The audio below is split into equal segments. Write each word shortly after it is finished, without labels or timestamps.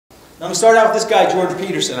I'm going to start out with this guy, Jordan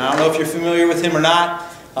Peterson. I don't know if you're familiar with him or not.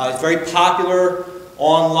 He's very popular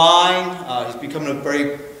online. He's becoming a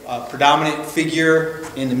very predominant figure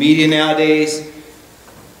in the media nowadays.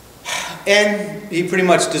 And he pretty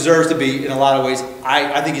much deserves to be in a lot of ways.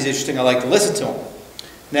 I think he's interesting. I like to listen to him.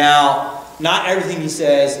 Now, not everything he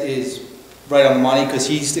says is right on the money, because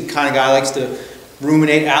he's the kind of guy who likes to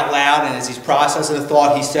ruminate out loud, and as he's processing a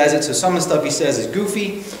thought, he says it. So some of the stuff he says is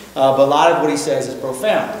goofy, but a lot of what he says is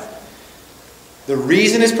profound. The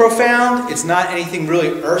reason it's profound, it's not anything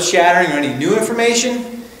really earth-shattering or any new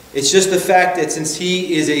information. It's just the fact that since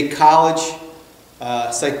he is a college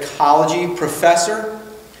psychology professor,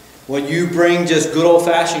 when you bring just good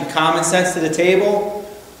old-fashioned common sense to the table,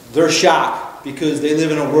 they're shocked, because they live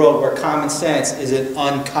in a world where common sense is an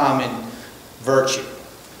uncommon virtue.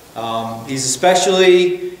 He's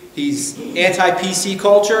anti-PC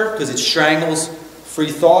culture because it strangles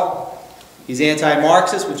free thought. He's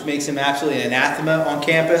anti-Marxist, which makes him absolutely an anathema on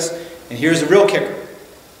campus. And here's the real kicker,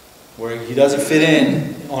 where he doesn't fit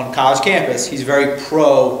in on college campus. He's very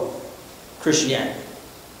pro-Christianity.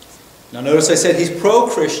 Now notice I said he's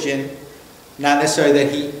pro-Christian, not necessarily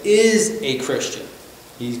that he is a Christian.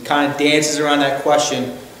 He kind of dances around that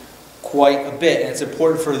question quite a bit. And it's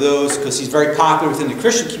important for those, because he's very popular within the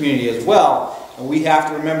Christian community as well. And we have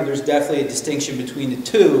to remember there's definitely a distinction between the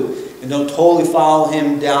two. And don't totally follow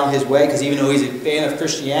him down his way, because even though he's a fan of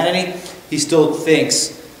Christianity, he still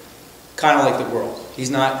thinks kind of like the world. He's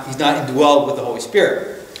not indwelled with the Holy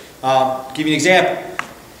Spirit. Give you an example.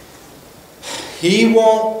 He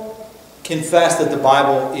won't confess that the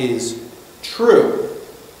Bible is true,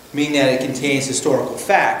 meaning that it contains historical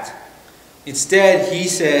fact. Instead, he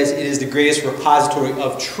says it is the greatest repository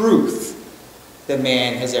of truth that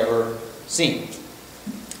man has ever seen.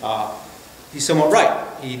 He's somewhat right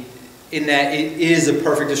in that it is a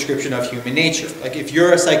perfect description of human nature. Like, if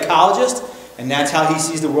you're a psychologist and that's how he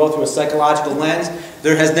sees the world through a psychological lens,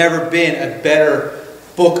 there has never been a better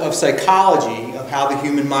book of psychology of how the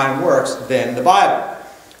human mind works than the Bible.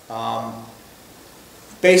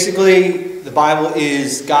 Basically, the Bible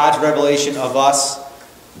is God's revelation of us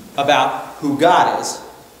about who God is,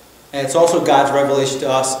 and it's also God's revelation to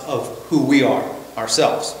us of who we are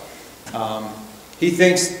ourselves. He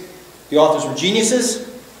thinks the authors were geniuses,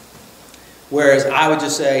 whereas I would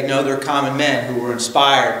just say, no, they're common men who were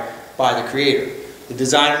inspired by the Creator. The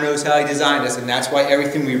designer knows how he designed us, and that's why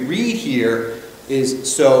everything we read here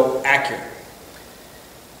is so accurate.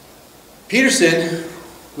 Peterson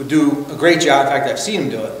would do a great job, in fact I've seen him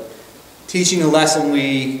do it, teaching a lesson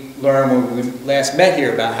we learned when we last met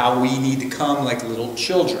here about how we need to come like little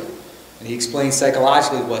children. And he explains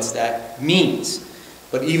psychologically what that means.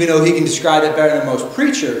 But even though he can describe it better than most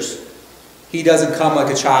preachers, he doesn't come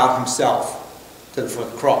like a child himself to the foot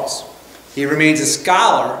of the cross. He remains a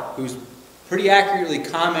scholar who's pretty accurately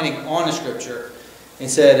commenting on the Scripture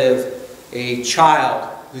instead of a child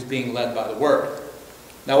who's being led by the Word.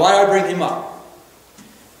 Now, why do I bring him up?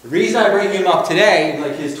 The reason I bring him up today,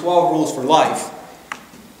 like his 12 rules for life,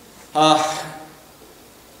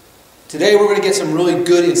 today we're going to get some really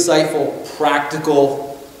good, insightful,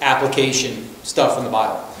 practical application stuff from the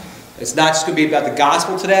Bible. It's not just going to be about the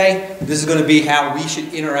gospel today. This is going to be how we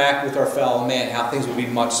should interact with our fellow man, how things will be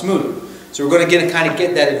much smoother. So we're going to kind of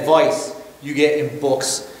get that advice you get in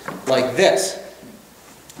books like this.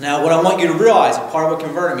 Now, what I want you to realize, and part of what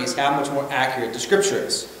converted me, is how much more accurate the Scripture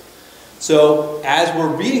is. So as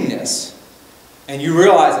we're reading this, and you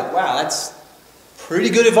realize that, wow, that's pretty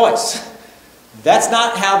good advice. That's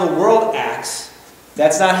not how the world acts.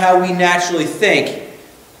 That's not how we naturally think.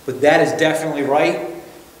 But that is definitely right.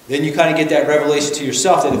 Then you kind of get that revelation to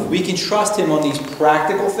yourself that if we can trust Him on these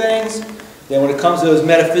practical things, then when it comes to those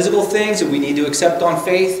metaphysical things that we need to accept on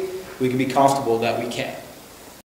faith, we can be comfortable that we can.